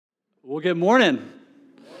Well, good morning.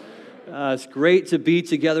 It's great to be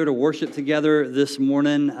together, to worship together this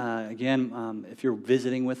morning. If you're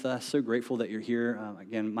visiting with us, so grateful that you're here.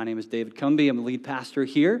 My name is David Cumby. I'm the lead pastor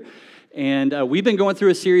here. And we've been going through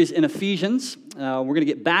a series in Ephesians. We're going to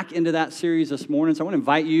get back into that series this morning. So I want to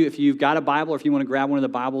invite you, if you've got a Bible or if you want to grab one of the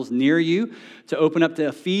Bibles near you, to open up to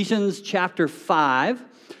Ephesians chapter 5.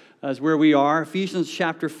 Is where we are, Ephesians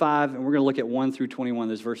chapter 5, and we're going to look at 1 through 21,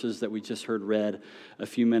 those verses that we just heard read a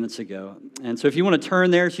few minutes ago. And so if you want to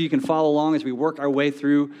turn there so you can follow along as we work our way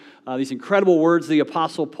through these incredible words of the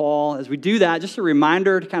Apostle Paul. As we do that, just a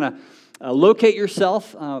reminder to kind of locate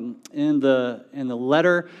yourself in the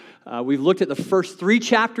letter. We've looked at the first 3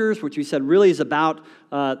 chapters, which we said really is about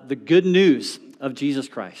the good news of Jesus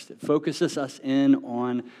Christ. It focuses us in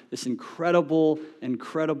on this incredible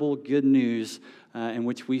good news in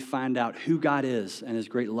which we find out who God is and His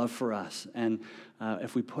great love for us. And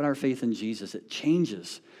if we put our faith in Jesus, it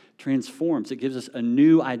changes, transforms. It gives us a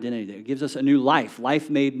new identity. It gives us a new life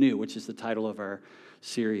made new, which is the title of our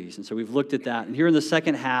series. And so we've looked at that. And here in the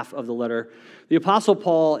second half of the letter, the Apostle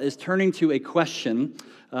Paul is turning to a question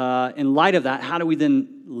in light of that. How do we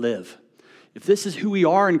then live? If this is who we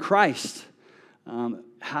are in Christ,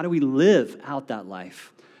 how do we live out that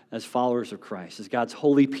life as followers of Christ, as God's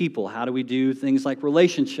holy people? How do we do things like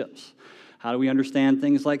relationships? How do we understand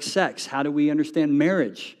things like sex? How do we understand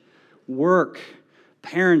marriage, work,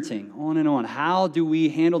 parenting, on and on? How do we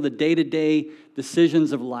handle the day-to-day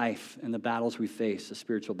decisions of life and the battles we face, the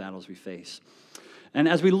spiritual battles we face? And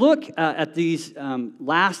as we look at these these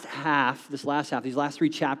last 3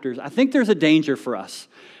 chapters, I think there's a danger for us.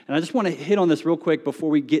 And I just want to hit on this real quick before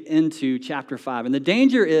we get into chapter 5. And the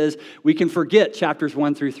danger is we can forget chapters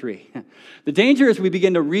 1 through 3. The danger is we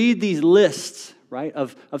begin to read these lists, right,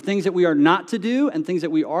 of things that we are not to do and things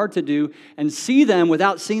that we are to do and see them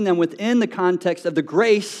without seeing them within the context of the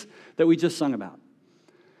grace that we just sung about.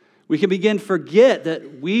 We can begin to forget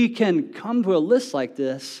that we can come to a list like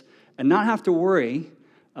this and not have to worry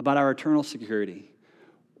about our eternal security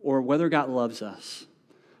or whether God loves us.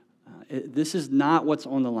 This is not what's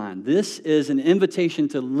on the line. This is an invitation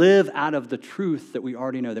to live out of the truth that we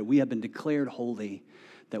already know, that we have been declared holy,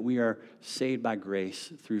 that we are saved by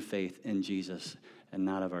grace through faith in Jesus and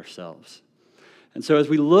not of ourselves. And so as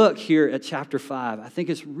we look here at chapter 5, I think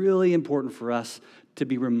it's really important for us to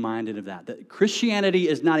be reminded of that Christianity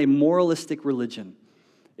is not a moralistic religion.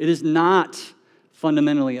 It is not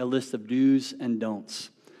fundamentally a list of do's and don'ts.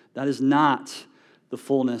 That is not the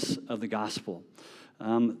fullness of the gospel.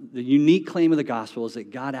 The unique claim of the gospel is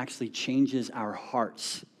that God actually changes our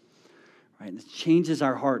hearts. Right? It changes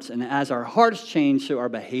our hearts. And as our hearts change, so our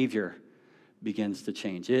behavior begins to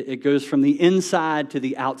change. It goes from the inside to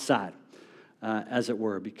the outside, as it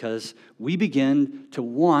were, because we begin to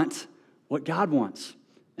want what God wants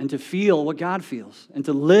and to feel what God feels and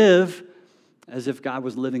to live as if God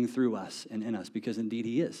was living through us and in us, because indeed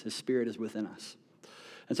He is. His Spirit is within us.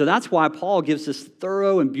 And so that's why Paul gives this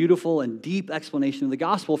thorough and beautiful and deep explanation of the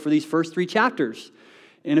gospel for these first 3 chapters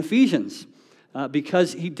in Ephesians.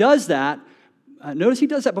 Because he does that, notice he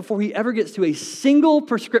does that before he ever gets to a single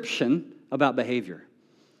prescription about behavior.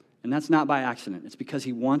 And that's not by accident. It's because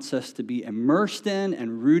he wants us to be immersed in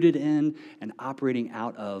and rooted in and operating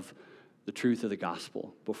out of the truth of the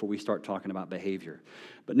gospel before we start talking about behavior.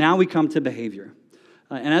 But now we come to behavior.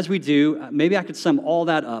 And as we do, maybe I could sum all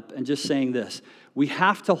that up in just saying this. We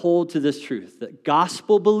have to hold to this truth that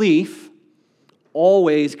gospel belief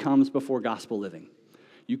always comes before gospel living.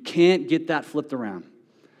 You can't get that flipped around.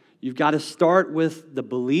 You've got to start with the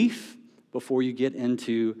belief before you get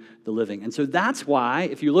into the living. And so that's why,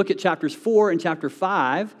 if you look at chapters 4 and chapter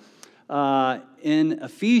 5 in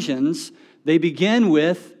Ephesians, they begin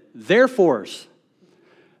with therefores.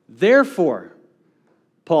 Therefore,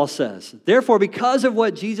 Paul says, therefore, because of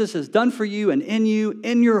what Jesus has done for you and in you,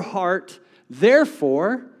 in your heart,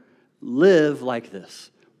 therefore, live like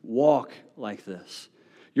this. Walk like this.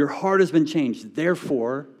 Your heart has been changed.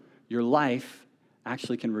 Therefore, your life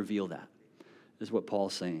actually can reveal that, is what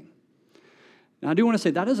Paul's saying. Now, I do want to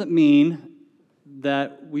say that doesn't mean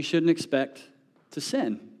that we shouldn't expect to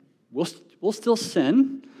sin. We'll still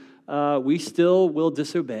sin. We still will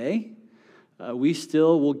disobey. We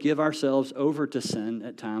still will give ourselves over to sin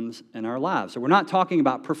at times in our lives. So we're not talking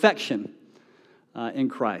about perfection in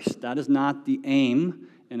Christ. That is not the aim,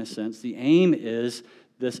 in a sense. The aim is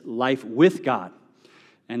this life with God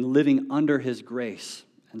and living under His grace.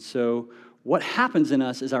 And so what happens in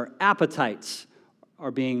us is our appetites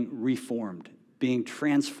are being reformed, being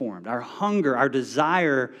transformed. Our hunger, our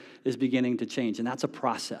desire is beginning to change, and that's a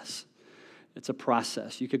process. It's a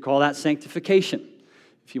process. You could call that sanctification.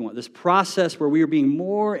 if you want. This process where we are being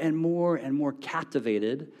more and more and more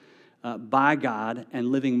captivated by God and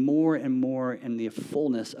living more and more in the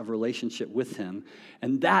fullness of relationship with Him.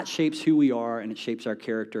 And that shapes who we are, and it shapes our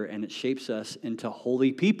character, and it shapes us into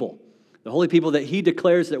holy people. The holy people that He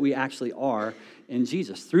declares that we actually are in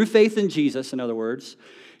Jesus. Through faith in Jesus, in other words,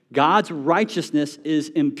 God's righteousness is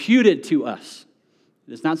imputed to us.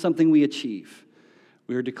 It's not something we achieve.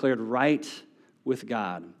 We are declared right with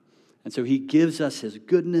God. And so He gives us His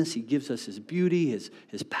goodness, He gives us His beauty,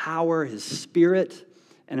 His power, His Spirit.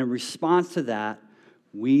 And in response to that,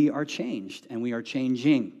 we are changed and we are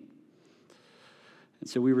changing. And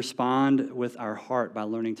so we respond with our heart by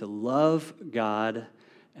learning to love God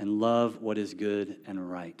and love what is good and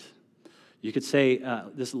right. You could say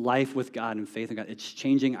this life with God and faith in God, it's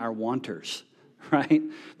changing our wanters, right?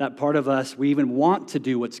 That part of us, we even want to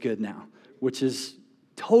do what's good now, which is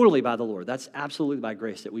totally by the Lord. That's absolutely by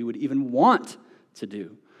grace that we would even want to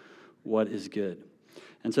do what is good.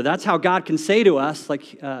 And so that's how God can say to us,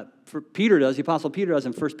 like for Peter does, the Apostle Peter does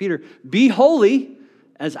in 1 Peter, be holy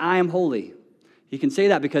as I am holy. He can say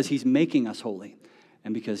that because He's making us holy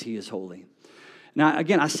and because He is holy. Now,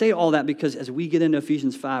 again, I say all that because as we get into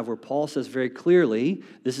Ephesians 5, where Paul says very clearly,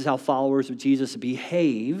 this is how followers of Jesus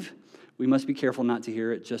behave, we must be careful not to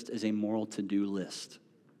hear it just as a moral to-do list.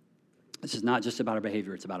 This is not just about our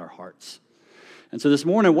behavior, it's about our hearts. And so this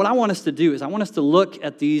morning, what I want us to do is I want us to look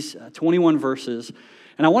at these 21 verses,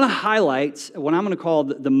 and I want to highlight what I'm going to call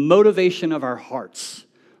the motivation of our hearts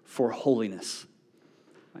for holiness.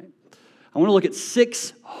 Right? I want to look at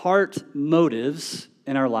 6 heart motives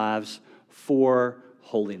in our lives for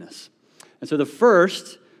holiness. And so the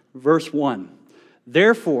first, verse 1,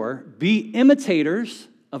 therefore, be imitators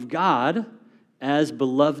of God as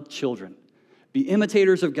beloved children. Be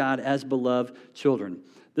imitators of God as beloved children.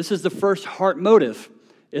 This is the first heart motive.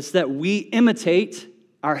 It's that we imitate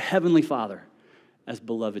our Heavenly Father as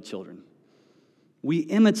beloved children. We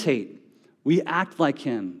imitate. We act like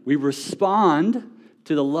Him. We respond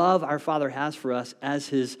to the love our Father has for us as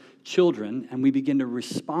His children, and we begin to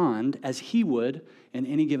respond as He would in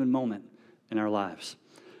any given moment in our lives.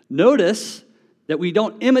 Notice that we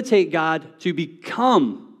don't imitate God to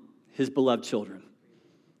become His beloved children.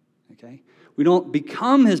 Okay? We don't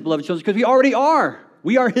become His beloved children because we already are.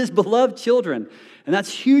 We are His beloved children, and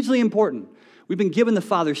that's hugely important. We've been given the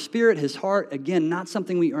Father's Spirit, His heart, again, not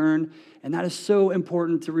something we earn, and that is so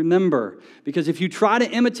important to remember, because if you try to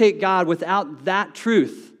imitate God without that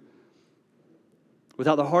truth,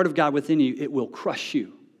 without the heart of God within you, it will crush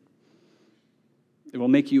you. It will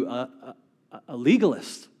make you a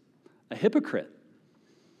legalist, a hypocrite.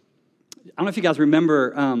 I don't know if you guys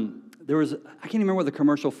remember, there was, I can't even remember what the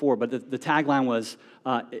commercial for, but the tagline was,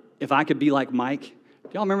 if I could be like Mike.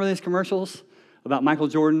 Do y'all remember these commercials about Michael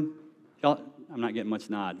Jordan? Y'all, I'm not getting much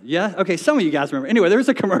nod. Yeah? Okay, some of you guys remember. Anyway, there was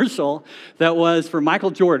a commercial that was for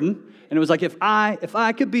Michael Jordan, and it was like, if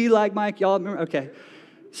I could be like Mike, y'all remember? Okay.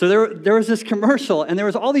 So there was this commercial, and there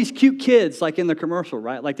was all these cute kids, like in the commercial,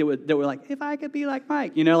 right? Like they were like, if I could be like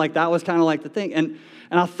Mike, you know, like that was kind of like the thing. And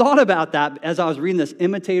I thought about that as I was reading this,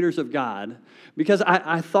 imitators of God, because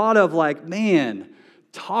I thought of like, man,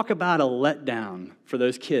 talk about a letdown for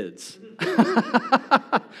those kids.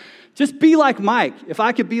 Just be like Mike. If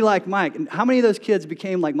I could be like Mike. And how many of those kids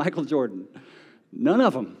became like Michael Jordan? None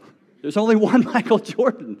of them. There's only one Michael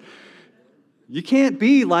Jordan. You can't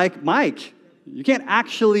be like Mike. You can't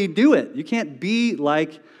actually do it. You can't be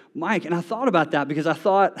like Mike. And I thought about that because I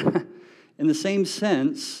thought, in the same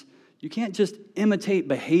sense, you can't just imitate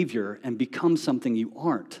behavior and become something you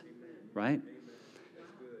aren't, right?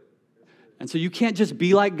 And so you can't just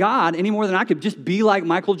be like God any more than I could just be like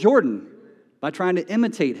Michael Jordan by trying to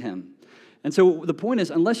imitate him. And so the point is,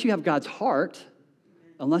 unless you have God's heart,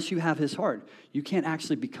 unless you have His heart, you can't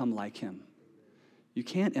actually become like Him. You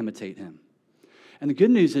can't imitate Him. And the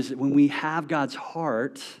good news is that when we have God's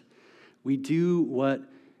heart, we do what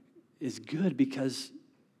is good because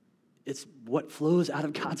it's what flows out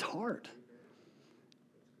of God's heart.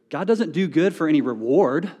 God doesn't do good for any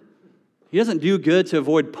reward. He doesn't do good to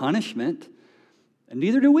avoid punishment. And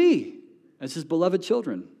neither do we as His beloved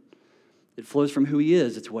children. It flows from who He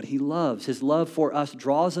is. It's what He loves. His love for us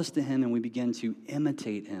draws us to Him, and we begin to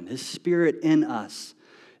imitate Him. His Spirit in us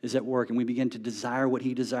is at work, and we begin to desire what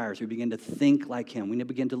He desires. We begin to think like Him. We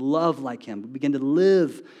begin to love like Him. We begin to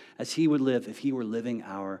live as He would live if He were living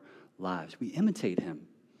our lives. We imitate Him.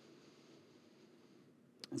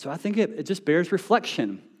 And so I think it just bears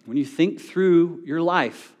reflection when you think through your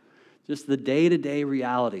life, just the day-to-day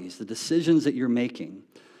realities, the decisions that you're making.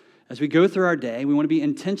 As we go through our day, we want to be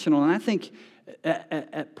intentional. And I think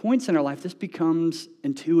at points in our life, this becomes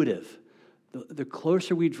intuitive. the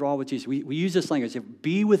closer we draw with Jesus. We use this language,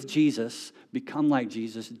 be with Jesus, become like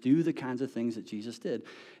Jesus, do the kinds of things that Jesus did.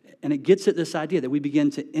 And it gets at this idea that we begin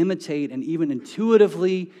to imitate and even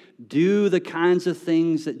intuitively do the kinds of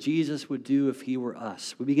things that Jesus would do if he were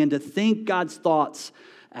us. We begin to think God's thoughts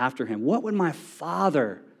after him. What would my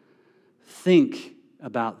Father think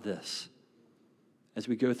about this as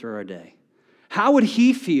we go through our day? How would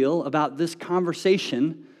he feel about this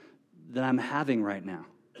conversation that I'm having right now?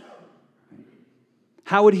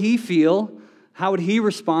 How would he feel? How would he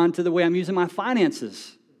respond to the way I'm using my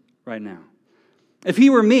finances right now? If he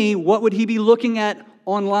were me, what would he be looking at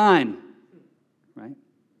online? Right?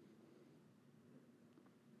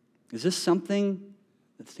 Is this something,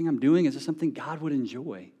 the thing I'm doing, is this something God would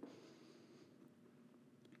enjoy?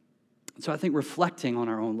 So I think reflecting on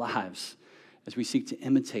our own lives as we seek to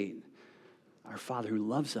imitate our Father who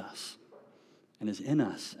loves us and is in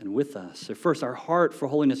us and with us. So first, our heart for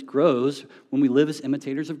holiness grows when we live as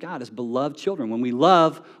imitators of God, as beloved children. When we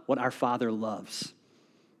love what our Father loves,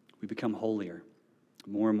 we become holier,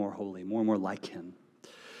 more and more holy, more and more like him.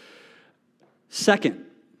 Second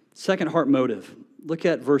heart motive. Look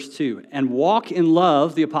at verse 2. And walk in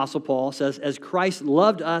love, the Apostle Paul says, as Christ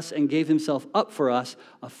loved us and gave himself up for us,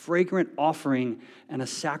 a fragrant offering and a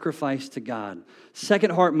sacrifice to God.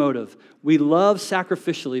 Second heart motive. We love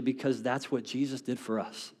sacrificially because that's what Jesus did for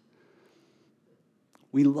us.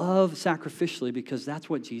 We love sacrificially because that's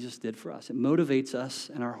what Jesus did for us. It motivates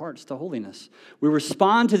us and our hearts to holiness. We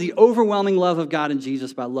respond to the overwhelming love of God in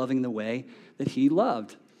Jesus by loving the way that he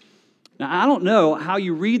loved. Now, I don't know how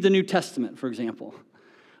you read the New Testament, for example.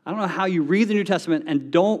 I don't know how you read the New Testament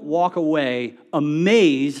and don't walk away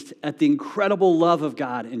amazed at the incredible love of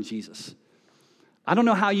God in Jesus. I don't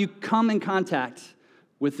know how you come in contact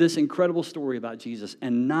with this incredible story about Jesus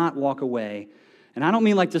and not walk away. And I don't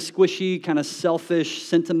mean like the squishy, kind of selfish,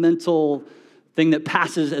 sentimental thing that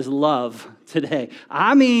passes as love today.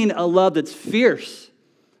 I mean a love that's fierce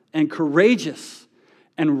and courageous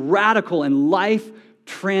and radical and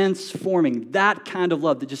life-transforming. That kind of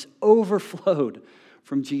love that just overflowed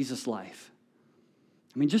from Jesus' life.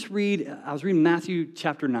 I mean, I was reading Matthew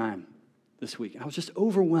chapter 9 this week. I was just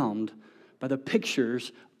overwhelmed by the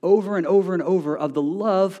pictures over and over and over of the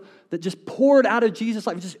love that just poured out of Jesus'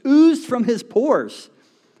 life. It just oozed from his pores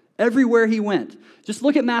everywhere he went. Just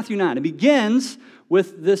look at Matthew 9. It begins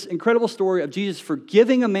with this incredible story of Jesus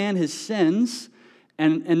forgiving a man his sins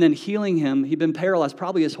and then healing him. He'd been paralyzed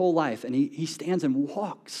probably his whole life, and he stands and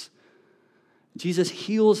walks. Jesus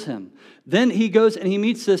heals him. Then he goes and he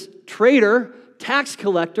meets this traitor, tax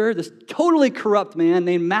collector, this totally corrupt man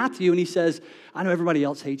named Matthew, and he says, I know everybody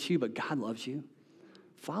else hates you, but God loves you.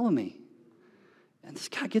 Follow me. And this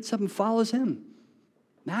guy gets up and follows him.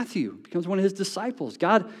 Matthew becomes one of his disciples.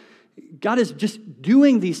 God is just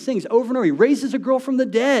doing these things over and over. He raises a girl from the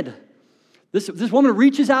dead. This woman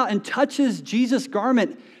reaches out and touches Jesus'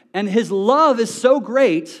 garment, and his love is so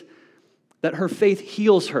great that her faith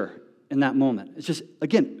heals her in that moment. It's just,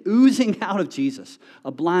 again, oozing out of Jesus.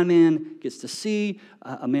 A blind man gets to see,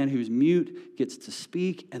 a man who's mute gets to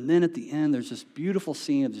speak, and then at the end, there's this beautiful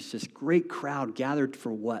scene of this great crowd gathered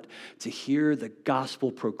for what? To hear the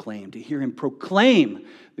gospel proclaimed, to hear him proclaim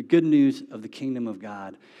the good news of the kingdom of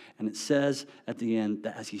God. And it says at the end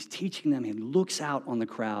that as he's teaching them, he looks out on the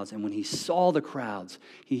crowds, and when he saw the crowds,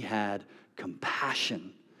 he had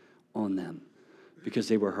compassion on them, because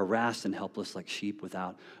they were harassed and helpless like sheep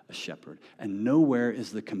without a shepherd. And nowhere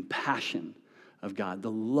is the compassion of God,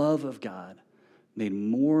 the love of God, made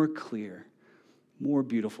more clear, more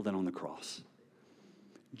beautiful than on the cross.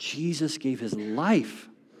 Jesus gave his life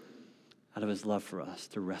out of his love for us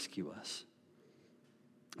to rescue us.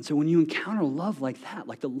 And so when you encounter love like that,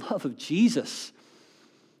 like the love of Jesus,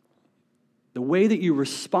 the way that you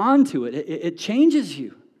respond to it, it changes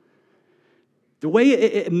you. The way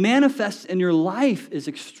it manifests in your life is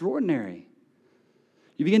extraordinary.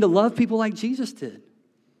 You begin to love people like Jesus did.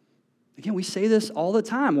 Again, we say this all the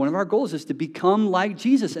time. One of our goals is to become like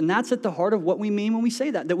Jesus, and that's at the heart of what we mean when we say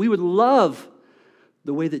that we would love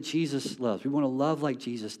the way that Jesus loves. We want to love like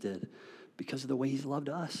Jesus did because of the way he's loved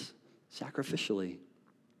us sacrificially.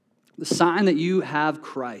 The sign that you have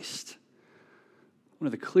Christ, one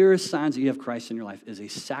of the clearest signs that you have Christ in your life is a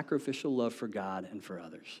sacrificial love for God and for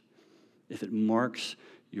others. If it marks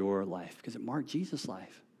your life, because it marked Jesus'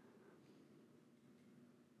 life.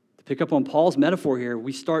 To pick up on Paul's metaphor here,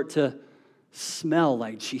 we start to smell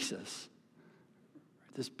like Jesus.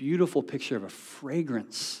 This beautiful picture of a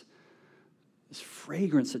fragrance, this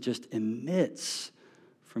fragrance that just emits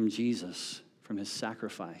from Jesus, from his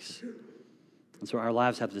sacrifice. And so our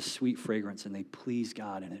lives have this sweet fragrance, and they please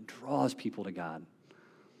God, and it draws people to God.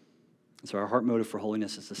 So our heart motive for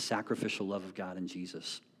holiness is the sacrificial love of God in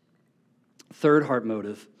Jesus. Third heart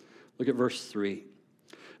motive, look at verse 3.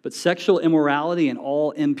 But sexual immorality and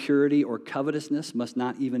all impurity or covetousness must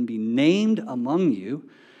not even be named among you,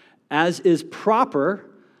 as is proper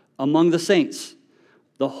among the saints,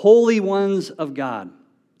 the holy ones of God.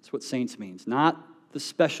 That's what saints means, not the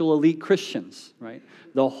special elite Christians, right?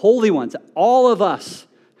 The holy ones, all of us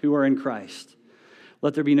who are in Christ.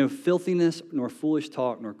 Let there be no filthiness, nor foolish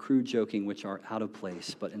talk, nor crude joking, which are out of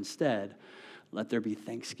place, but instead, let there be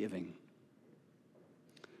thanksgiving.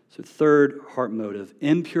 So third heart motive,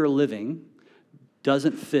 impure living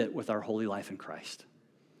doesn't fit with our holy life in Christ.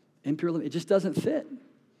 Impure living, it just doesn't fit.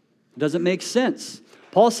 It doesn't make sense.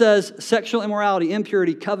 Paul says sexual immorality,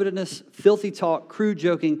 impurity, covetousness, filthy talk, crude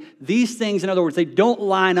joking, these things, in other words, they don't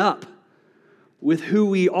line up with who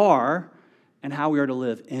we are and how we are to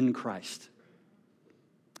live in Christ.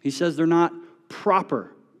 He says they're not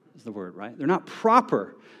proper, is the word, right? They're not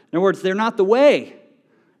proper. In other words, they're not the way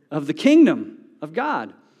of the kingdom of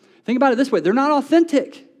God. Think about it this way. They're not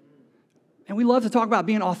authentic. And we love to talk about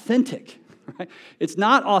being authentic, right? It's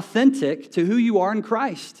not authentic to who you are in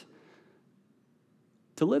Christ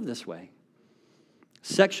to live this way.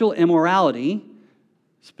 Sexual immorality,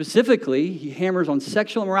 specifically, he hammers on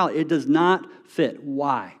sexual immorality. It does not fit.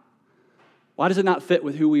 Why? Why does it not fit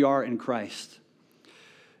with who we are in Christ?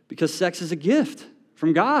 Because sex is a gift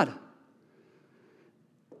from God.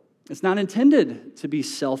 It's not intended to be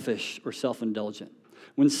selfish or self-indulgent.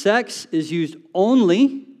 When sex is used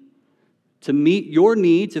only to meet your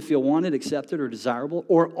need to feel wanted, accepted, or desirable,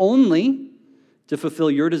 or only to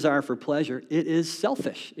fulfill your desire for pleasure, it is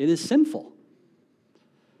selfish. It is sinful.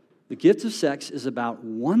 The gift of sex is about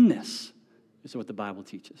oneness, is what the Bible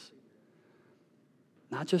teaches.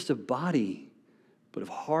 Not just of body, but of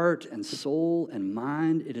heart and soul and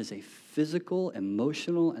mind. It is a physical,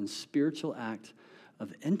 emotional, and spiritual act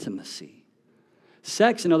of intimacy.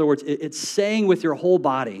 Sex, in other words, it's saying with your whole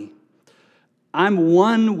body, I'm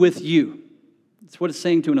one with you. That's what it's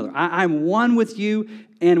saying to another. I'm one with you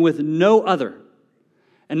and with no other.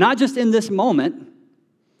 And not just in this moment,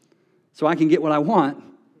 so I can get what I want,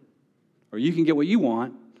 or you can get what you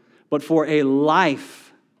want, but for a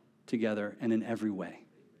life together and in every way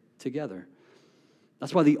together.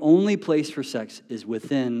 That's why the only place for sex is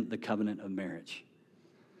within the covenant of marriage.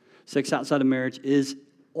 Sex outside of marriage is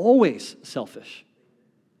always selfish.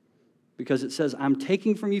 Because it says, I'm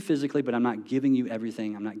taking from you physically, but I'm not giving you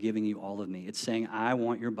everything. I'm not giving you all of me. It's saying, I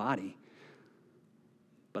want your body,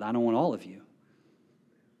 but I don't want all of you.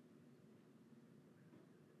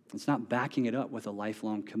 It's not backing it up with a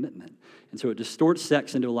lifelong commitment. And so it distorts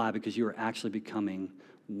sex into a lie because you are actually becoming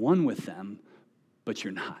one with them, but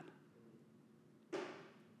you're not.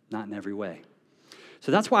 Not in every way.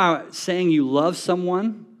 So that's why saying you love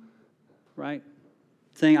someone, right?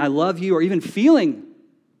 Saying I love you, or even feeling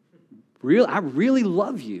I really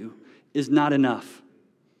love you is not enough.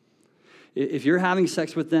 If you're having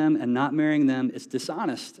sex with them and not marrying them, it's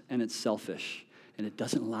dishonest and it's selfish, and it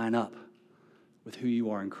doesn't line up with who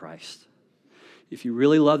you are in Christ. If you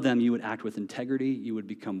really love them, you would act with integrity. You would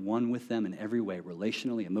become one with them in every way,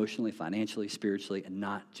 relationally, emotionally, financially, spiritually, and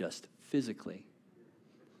not just physically.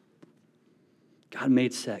 God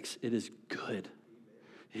made sex. It is good.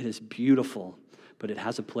 It is beautiful, but it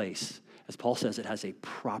has a place. As Paul says, it has a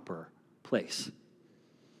proper place.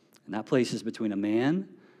 And that place is between a man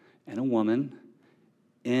and a woman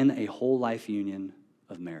in a whole life union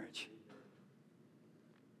of marriage.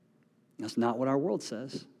 That's not what our world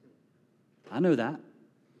says. I know that.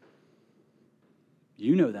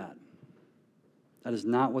 You know that. That is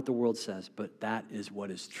not what the world says, but that is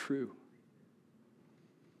what is true.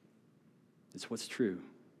 It's what's true.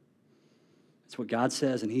 It's what God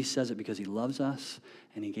says, and he says it because he loves us,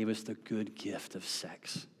 and he gave us the good gift of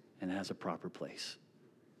sex, and it has a proper place.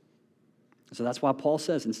 So that's why Paul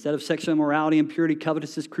says, instead of sexual immorality, impurity,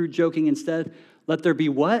 covetousness, crude joking, instead, let there be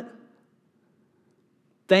what?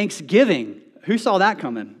 Thanksgiving. Who saw that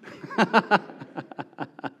coming?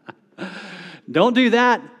 Don't do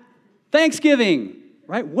that. Thanksgiving,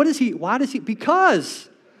 right? Why does he? Because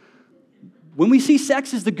when we see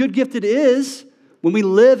sex as the good gift it is, when we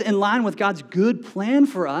live in line with God's good plan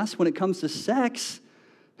for us when it comes to sex,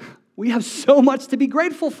 we have so much to be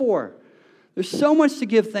grateful for. There's so much to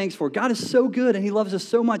give thanks for. God is so good, and he loves us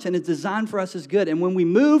so much, and his design for us is good. And when we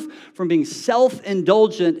move from being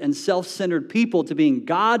self-indulgent and self-centered people to being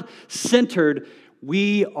God-centered,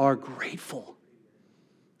 we are grateful.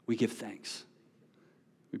 We give thanks.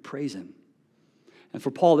 We praise him. And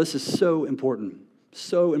for Paul, this is so important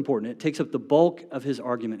So important. It takes up the bulk of his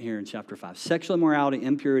argument here in chapter 5. Sexual immorality,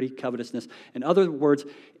 impurity, covetousness. In other words,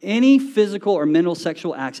 any physical or mental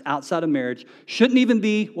sexual acts outside of marriage shouldn't even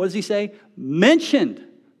be, what does he say? Mentioned,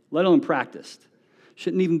 let alone practiced.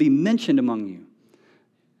 Shouldn't even be mentioned among you.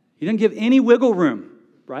 He doesn't give any wiggle room,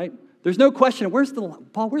 right? There's no question, where's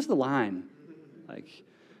the line? Like,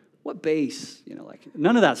 what base?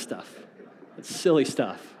 None of that stuff. It's silly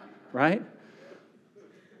stuff, right?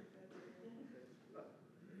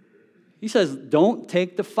 He says, don't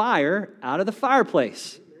take the fire out of the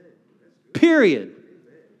fireplace. Period.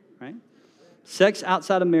 Right? Sex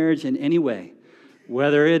outside of marriage in any way,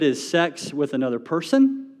 whether it is sex with another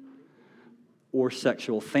person, or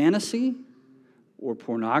sexual fantasy, or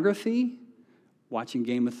pornography, watching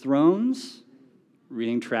Game of Thrones,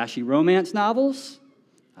 reading trashy romance novels.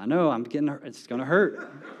 I know, it's going to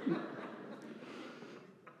hurt.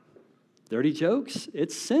 Dirty jokes,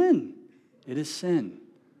 it's sin. It is sin.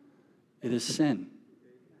 It is sin.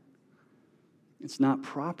 It's not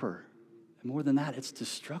proper. And more than that, it's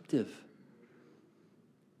destructive.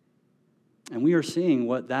 And we are seeing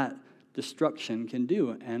what that destruction can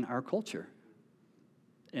do in our culture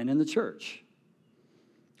and in the church.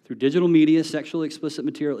 Through digital media, sexually explicit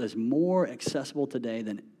material is more accessible today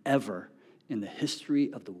than ever in the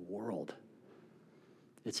history of the world.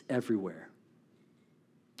 It's everywhere.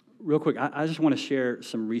 Real quick, I just want to share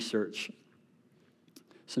some research,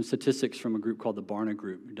 some statistics from a group called the Barna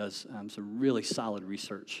Group, who does some really solid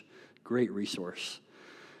research, great resource.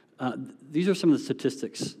 These are some of the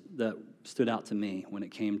statistics that stood out to me when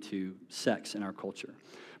it came to sex in our culture.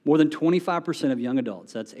 More than 25% of young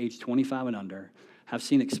adults, that's age 25 and under, have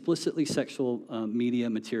seen explicitly sexual media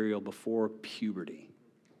material before puberty,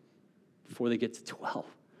 before they get to 12.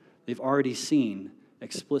 They've already seen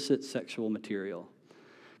explicit sexual material.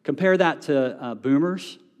 Compare that to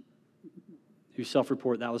boomers, who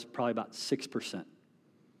self-report that was probably about 6%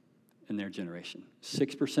 in their generation,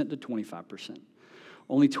 6% to 25%.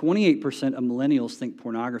 Only 28% of millennials think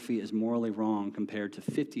pornography is morally wrong compared to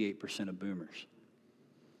 58% of boomers.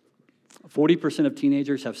 40% of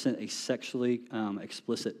teenagers have sent a sexually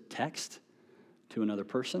explicit text to another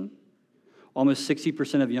person. Almost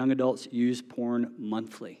 60% of young adults use porn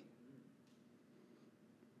monthly.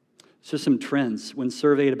 So some trends when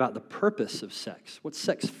surveyed about the purpose of sex. What's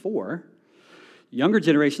sex for? Younger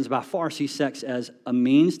generations by far see sex as a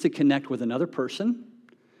means to connect with another person,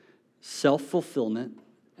 self-fulfillment,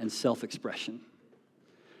 and self-expression.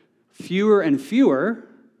 Fewer and fewer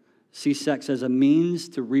see sex as a means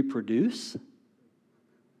to reproduce.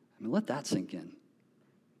 Let that sink in.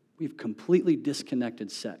 We've completely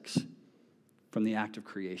disconnected sex from the act of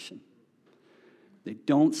creation. They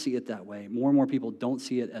don't see it that way. More and more people don't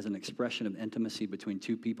see it as an expression of intimacy between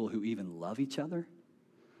two people who even love each other,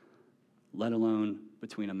 let alone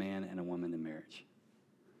between a man and a woman in marriage.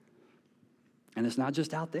 And it's not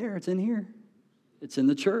just out there, it's in here. It's in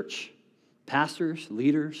the church. Pastors,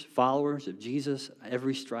 leaders, followers of Jesus,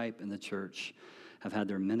 every stripe in the church have had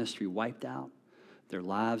their ministry wiped out, their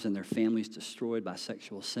lives and their families destroyed by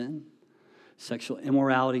sexual sin. Sexual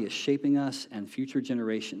immorality is shaping us and future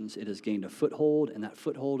generations. It has gained a foothold, and that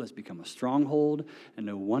foothold has become a stronghold, and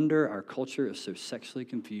no wonder our culture is so sexually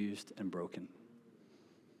confused and broken.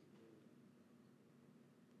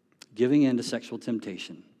 Giving in to sexual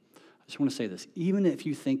temptation. I just want to say this. Even if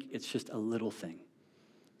you think it's just a little thing,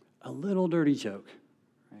 a little dirty joke,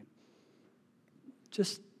 right?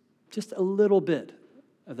 Just a little bit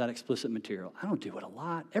of that explicit material. I don't do it a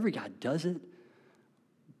lot. Every guy does it.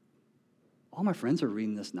 All my friends are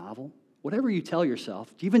reading this novel. Whatever you tell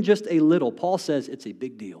yourself, even just a little, Paul says it's a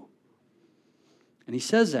big deal. And he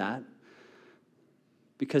says that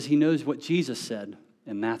because he knows what Jesus said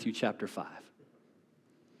in Matthew chapter 5.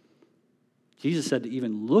 Jesus said to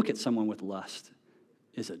even look at someone with lust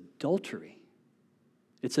is adultery.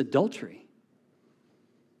 It's adultery.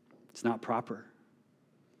 It's not proper.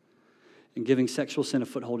 And giving sexual sin a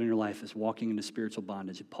foothold in your life is walking into spiritual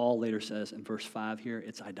bondage. Paul later says in verse 5 here,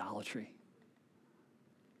 it's idolatry.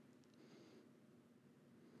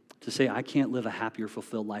 To say I can't live a happier,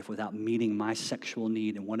 fulfilled life without meeting my sexual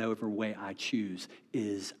need in whatever way I choose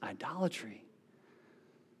is idolatry.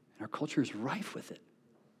 And our culture is rife with it.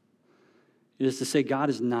 It is to say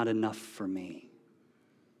God is not enough for me.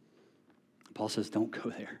 Paul says don't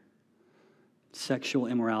go there. Sexual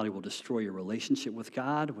immorality will destroy your relationship with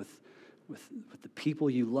God, with the people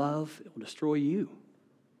you love. It will destroy you.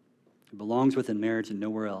 It belongs within marriage and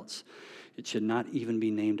nowhere else. It should not even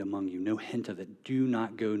be named among you. No hint of it. Do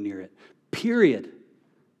not go near it. Period.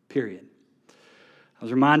 I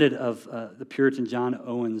was reminded of the Puritan John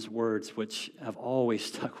Owen's words, which have always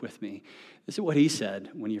stuck with me. This is what he said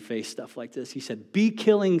when you face stuff like this. He said, be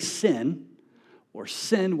killing sin, or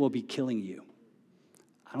sin will be killing you.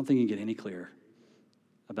 I don't think you can get any clearer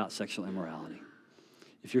about sexual immorality.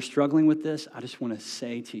 If you're struggling with this, I just want to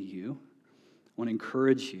say to you, I want to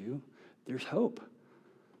encourage you, there's hope.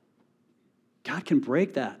 God can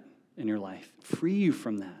break that in your life, free you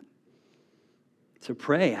from that. So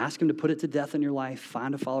pray, ask him to put it to death in your life,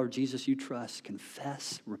 find a follower of Jesus you trust,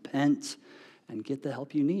 confess, repent, and get the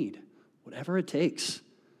help you need, whatever it takes.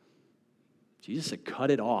 Jesus said,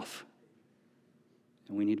 cut it off.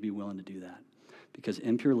 And we need to be willing to do that because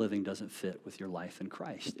impure living doesn't fit with your life in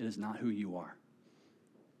Christ. It is not who you are.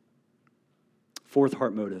 Fourth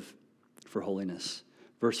heart motive for holiness,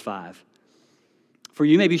 verse 5. For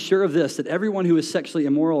you may be sure of this, that everyone who is sexually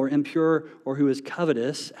immoral or impure or who is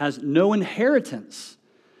covetous has no inheritance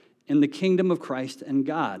in the kingdom of Christ and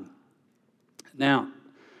God. Now,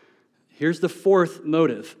 here's the fourth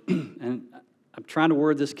motive, and I'm trying to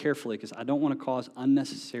word this carefully because I don't want to cause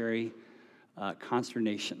unnecessary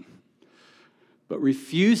consternation. But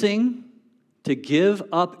refusing to give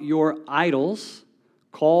up your idols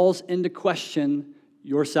calls into question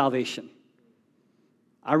your salvation.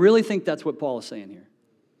 I really think that's what Paul is saying here.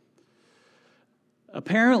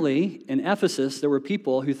 Apparently, in Ephesus, there were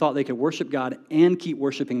people who thought they could worship God and keep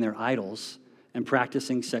worshiping their idols and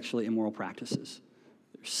practicing sexually immoral practices.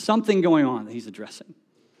 There's something going on that he's addressing.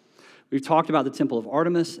 We've talked about the temple of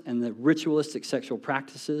Artemis and the ritualistic sexual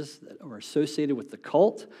practices that were associated with the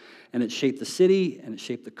cult, and it shaped the city and it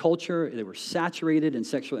shaped the culture. They were saturated in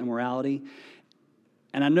sexual immorality.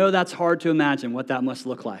 And I know that's hard to imagine what that must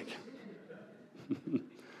look like.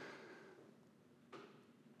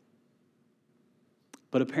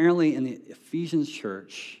 But apparently in the Ephesians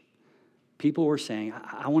church, people were saying,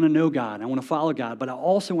 I want to know God, I want to follow God, but I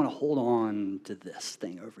also want to hold on to this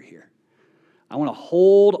thing over here. I want to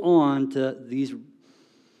hold on to these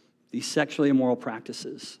sexually immoral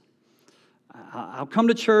practices. I'll come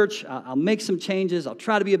to church, I'll make some changes, I'll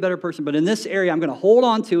try to be a better person, but in this area, I'm going to hold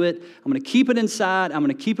on to it, I'm going to keep it inside, I'm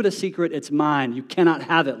going to keep it a secret, it's mine, you cannot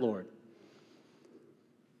have it, Lord.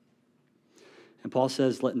 And Paul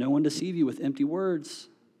says, let no one deceive you with empty words.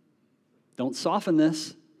 Don't soften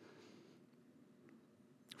this.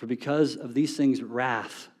 For because of these things,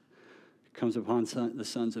 wrath comes upon the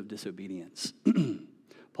sons of disobedience.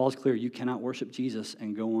 Paul's clear, you cannot worship Jesus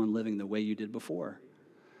and go on living the way you did before.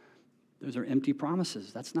 Those are empty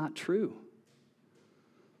promises. That's not true.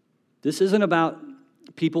 This isn't about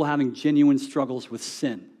people having genuine struggles with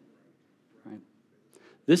sin. Right?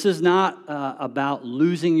 This is not about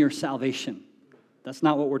losing your salvation. That's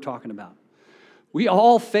not what we're talking about. We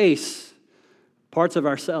all face parts of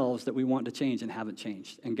ourselves that we want to change and haven't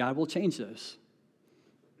changed, and God will change those.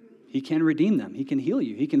 He can redeem them. He can heal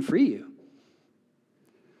you. He can free you.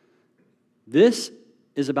 This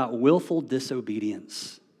is about willful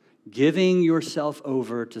disobedience, giving yourself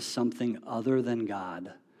over to something other than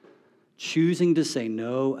God, choosing to say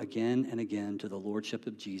no again and again to the lordship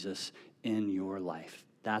of Jesus in your life.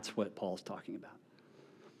 That's what Paul's talking about.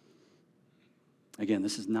 Again,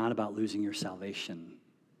 this is not about losing your salvation.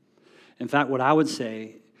 In fact, what I would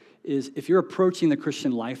say is if you're approaching the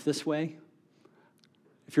Christian life this way,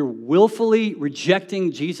 if you're willfully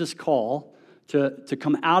rejecting Jesus' call to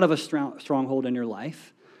come out of a stronghold in your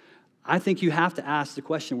life, I think you have to ask the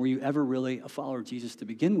question, were you ever really a follower of Jesus to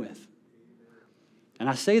begin with? And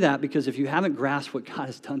I say that because if you haven't grasped what God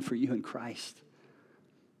has done for you in Christ,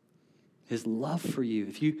 his love for you,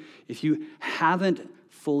 if you haven't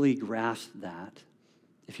fully grasped that,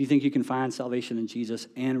 if you think you can find salvation in Jesus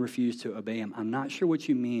and refuse to obey him, I'm not sure what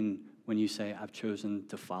you mean when you say, I've chosen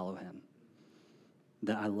to follow him,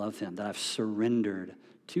 that I love him, that I've surrendered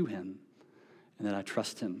to him, and that I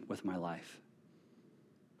trust him with my life.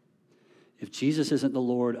 If Jesus isn't the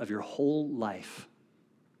Lord of your whole life,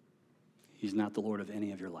 he's not the Lord of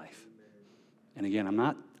any of your life. And again,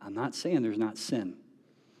 I'm not saying there's not sin.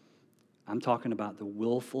 I'm talking about the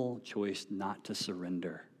willful choice not to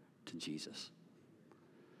surrender to Jesus.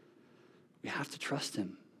 We have to trust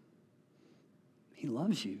him. He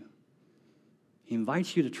loves you. He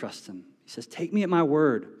invites you to trust him. He says, take me at my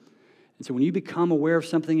word. And so when you become aware of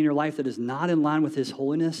something in your life that is not in line with his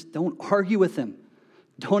holiness, don't argue with him.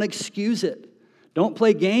 Don't excuse it. Don't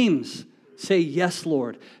play games. Say, yes,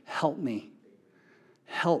 Lord, help me.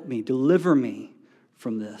 Help me. Deliver me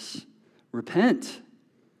from this. Repent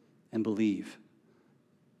and believe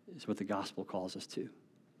is what the gospel calls us to.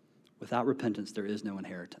 Without repentance, there is no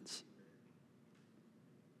inheritance.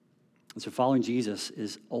 And so following Jesus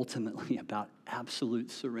is ultimately about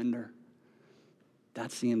absolute surrender.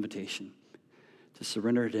 That's the invitation, to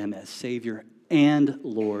surrender to him as Savior and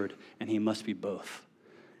Lord, and he must be both.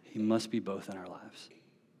 He must be both in our lives.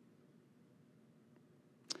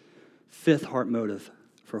 Fifth heart motive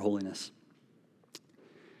for holiness.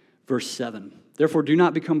 Verse 7, therefore do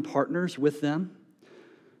not become partners with them.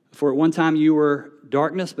 For at one time you were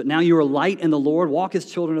darkness, but now you are light in the Lord. Walk as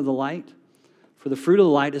children of the light. For the fruit of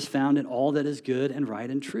the light is found in all that is good and right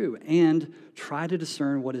and true. And try to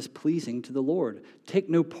discern what is pleasing to the Lord. Take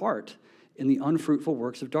no part in the unfruitful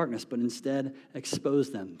works of darkness, but instead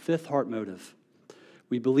expose them. Fifth heart motive.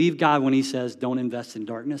 We believe God when he says, don't invest in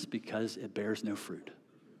darkness because it bears no fruit.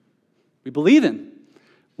 We believe him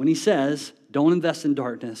when he says, don't invest in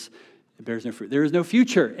darkness, it bears no fruit. There is no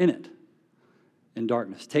future in it, in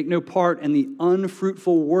darkness. Take no part in the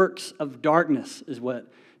unfruitful works of darkness, is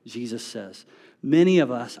what Jesus says. Many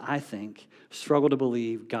of us, I think, struggle to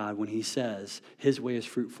believe God when he says his way is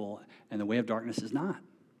fruitful and the way of darkness is not.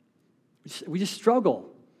 We just struggle.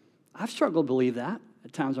 I've struggled to believe that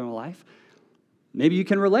at times in my life. Maybe you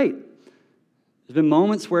can relate. There's been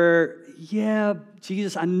moments where, yeah,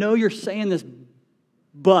 Jesus, I know you're saying this,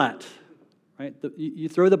 but, right? You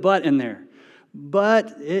throw the but in there.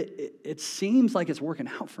 But it seems like it's working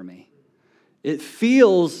out for me. It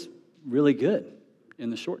feels really good in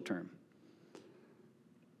the short term.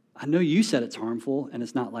 I know you said it's harmful and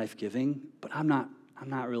it's not life-giving, but I'm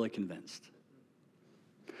not really convinced.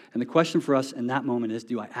 And the question for us in that moment is,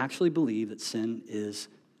 do I actually believe that sin is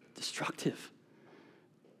destructive?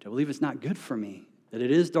 Do I believe it's not good for me, that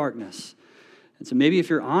it is darkness? And so maybe if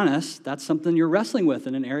you're honest, that's something you're wrestling with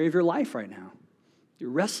in an area of your life right now. You're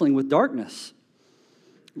wrestling with darkness.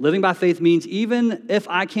 Living by faith means even if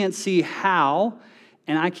I can't see how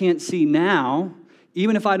and I can't see now,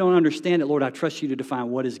 even if I don't understand it, Lord, I trust you to define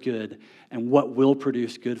what is good and what will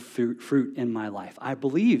produce good fruit in my life. I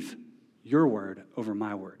believe your word over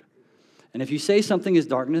my word. And if you say something is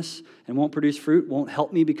darkness and won't produce fruit, won't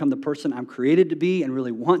help me become the person I'm created to be and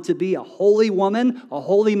really want to be, a holy woman, a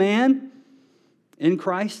holy man in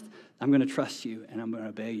Christ, I'm going to trust you and I'm going to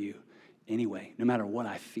obey you anyway, no matter what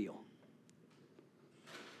I feel.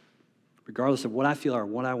 Regardless of what I feel or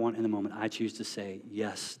what I want in the moment, I choose to say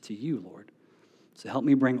yes to you, Lord. So help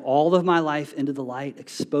me bring all of my life into the light,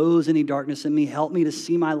 expose any darkness in me, help me to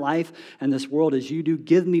see my life and this world as you do.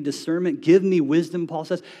 Give me discernment, give me wisdom, Paul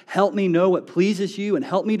says. Help me know what pleases you and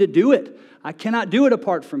help me to do it. I cannot do it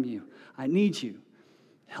apart from you. I need you.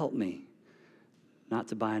 Help me not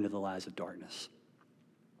to buy into the lies of darkness.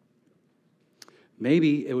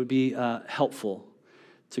 Maybe it would be helpful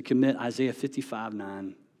to commit Isaiah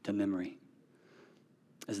 55:9 to memory.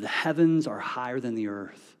 As the heavens are higher than the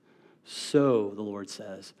earth, so, the Lord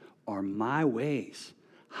says, are my ways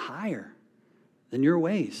higher than your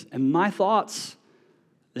ways, and my thoughts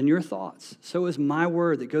than your thoughts. So is my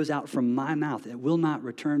word that goes out from my mouth. It will not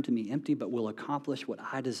return to me empty, but will accomplish what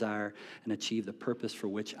I desire and achieve the purpose for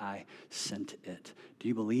which I sent it. Do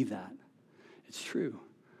you believe that? It's true.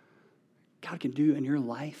 God can do in your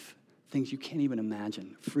life things you can't even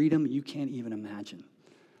imagine. Freedom you can't even imagine.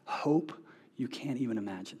 Hope you can't even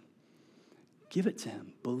imagine. Give it to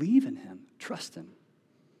him. Believe in him. Trust him.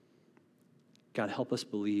 God, help us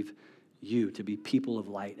believe you to be people of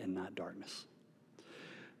light and not darkness.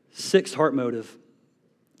 Sixth heart motive.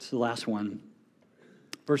 It's the last one.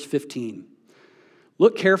 Verse 15.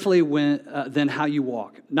 Look carefully then how you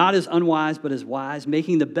walk, not as unwise, but as wise,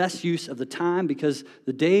 making the best use of the time because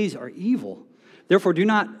the days are evil. Therefore, do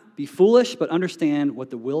not be foolish, but understand what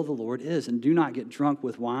the will of the Lord is. And do not get drunk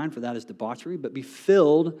with wine, for that is debauchery, but be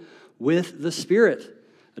filled with the Spirit,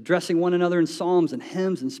 addressing one another in psalms and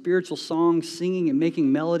hymns and spiritual songs, singing and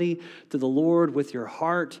making melody to the Lord with your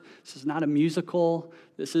heart. This is not a musical.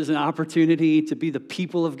 This is an opportunity to be the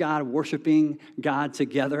people of God, worshiping God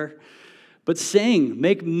together. But sing,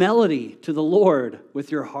 make melody to the Lord with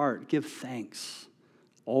your heart. Give thanks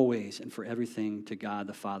always and for everything to God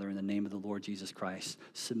the Father in the name of the Lord Jesus Christ,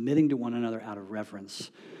 submitting to one another out of reverence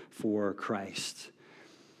for Christ.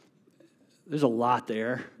 There's a lot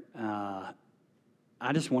there.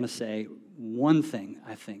 I just want to say one thing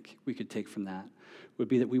I think we could take from that would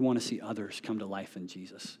be that we want to see others come to life in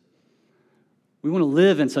Jesus. We want to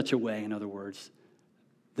live in such a way, in other words,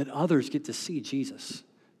 that others get to see Jesus,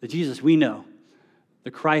 the Jesus we know,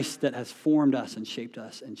 the Christ that has formed us and shaped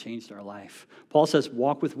us and changed our life. Paul says,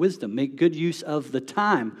 walk with wisdom, make good use of the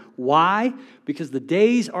time. Why? Because the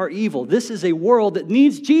days are evil. This is a world that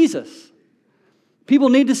needs Jesus. People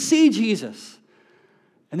need to see Jesus.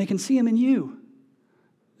 And they can see him in you.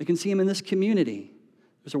 They can see him in this community.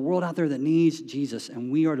 There's a world out there that needs Jesus, and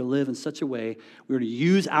we are to live in such a way, we are to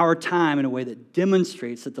use our time in a way that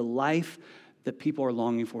demonstrates that the life that people are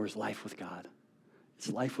longing for is life with God. It's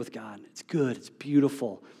life with God. It's good. It's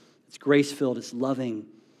beautiful. It's grace-filled. It's loving.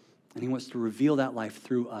 And he wants to reveal that life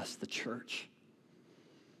through us, the church.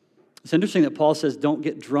 It's interesting that Paul says, don't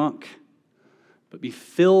get drunk, but be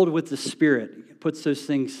filled with the Spirit. He puts those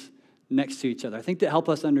things next to each other. I think to help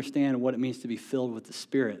us understand what it means to be filled with the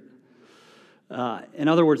Spirit. In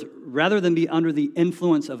other words, rather than be under the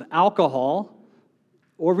influence of alcohol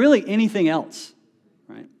or really anything else,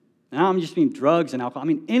 right? Now I'm just mean drugs and alcohol. I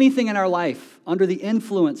mean anything in our life under the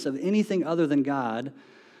influence of anything other than God,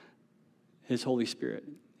 his Holy Spirit.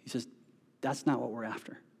 He says, that's not what we're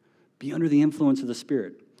after. Be under the influence of the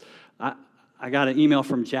Spirit. I got an email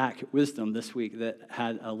from Jack Wisdom this week that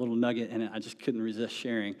had a little nugget in it I just couldn't resist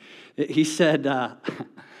sharing. He said,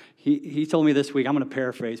 he told me this week, I'm going to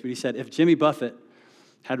paraphrase, but he said, if Jimmy Buffett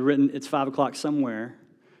had written It's 5 o'clock somewhere,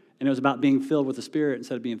 and it was about being filled with the Spirit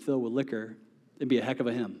instead of being filled with liquor, it'd be a heck of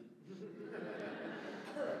a hymn.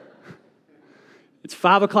 It's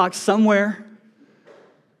 5 o'clock somewhere.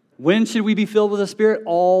 When should we be filled with the Spirit?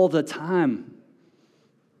 All the time.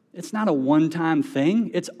 It's not a one-time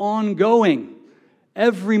thing. It's ongoing.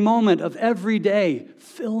 Every moment of every day,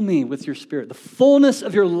 fill me with your Spirit. The fullness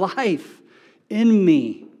of your life in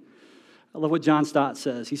me. I love what John Stott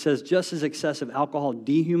says. He says, just as excessive alcohol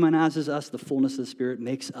dehumanizes us, the fullness of the Spirit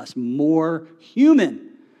makes us more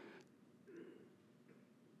human.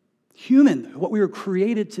 Human, what we were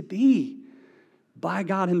created to be by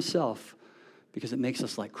God himself, because it makes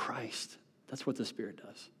us like Christ. That's what the Spirit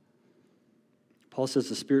does. Paul says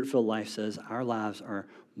the Spirit-filled life says our lives are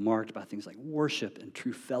marked by things like worship and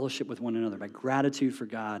true fellowship with one another, by gratitude for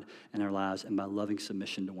God in our lives, and by loving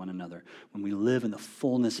submission to one another. When we live in the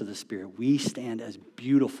fullness of the Spirit, we stand as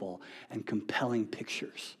beautiful and compelling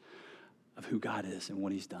pictures of who God is and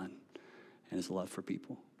what he's done and his love for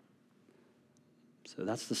people. So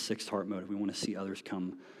that's the sixth heart motive. We want to see others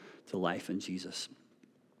come to life in Jesus.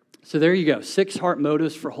 So there you go, 6 heart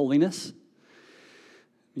motives for holiness.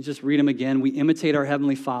 Let me just read them again. We imitate our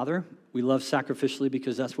Heavenly Father. We love sacrificially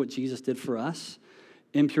because that's what Jesus did for us.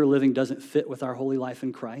 Impure living doesn't fit with our holy life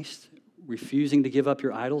in Christ. Refusing to give up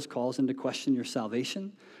your idols calls into question your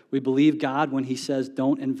salvation. We believe God when he says,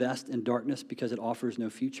 don't invest in darkness because it offers no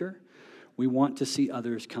future. We want to see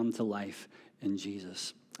others come to life in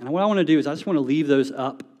Jesus. And what I want to do is I just want to leave those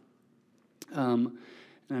up. And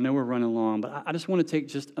I know we're running long, but I just want to take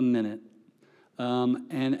just a minute.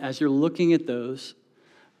 And as you're looking at those,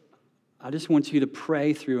 I just want you to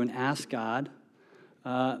pray through and ask God,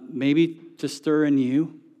 maybe to stir in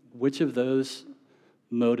you which of those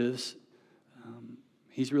motives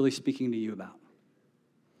he's really speaking to you about.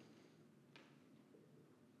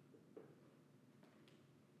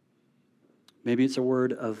 Maybe it's a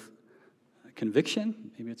word of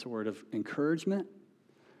conviction. Maybe it's a word of encouragement.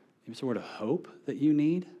 Maybe it's a word of hope that you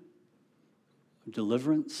need, of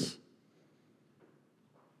deliverance.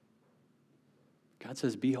 God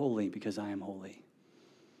says, be holy because I am holy.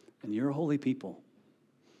 And you're a holy people.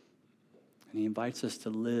 And he invites us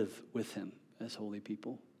to live with him as holy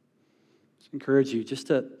people. I encourage you just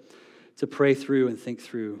to pray through and think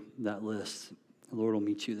through that list. The Lord will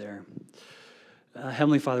meet you there.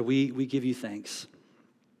 Heavenly Father, we give you thanks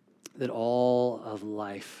that all of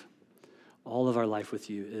life, all of our life with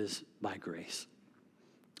you is by grace.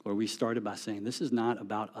 Lord, we started by saying this is not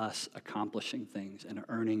about us accomplishing things and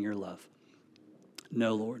earning your love.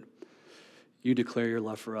 No, Lord, you declare your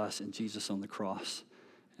love for us in Jesus on the cross,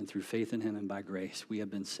 and through faith in him and by grace, we have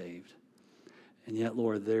been saved. And yet,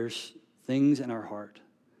 Lord, there's things in our heart,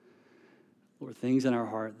 Lord, things in our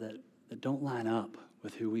heart that don't line up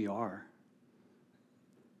with who we are.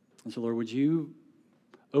 And so, Lord, would you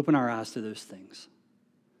open our eyes to those things?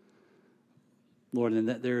 Lord, and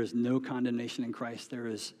that there is no condemnation in Christ. There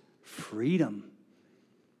is freedom.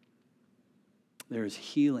 There is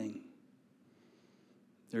healing.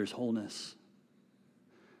 There is wholeness.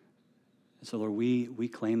 And so, Lord, we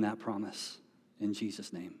claim that promise in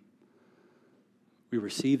Jesus' name. We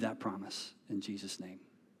receive that promise in Jesus' name.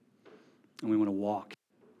 And we want to walk.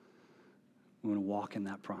 We want to walk in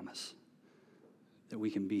that promise that we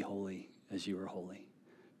can be holy as you are holy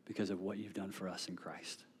because of what you've done for us in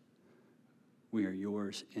Christ. We are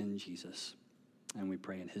yours in Jesus. And we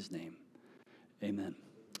pray in his name. Amen.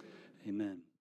 Amen.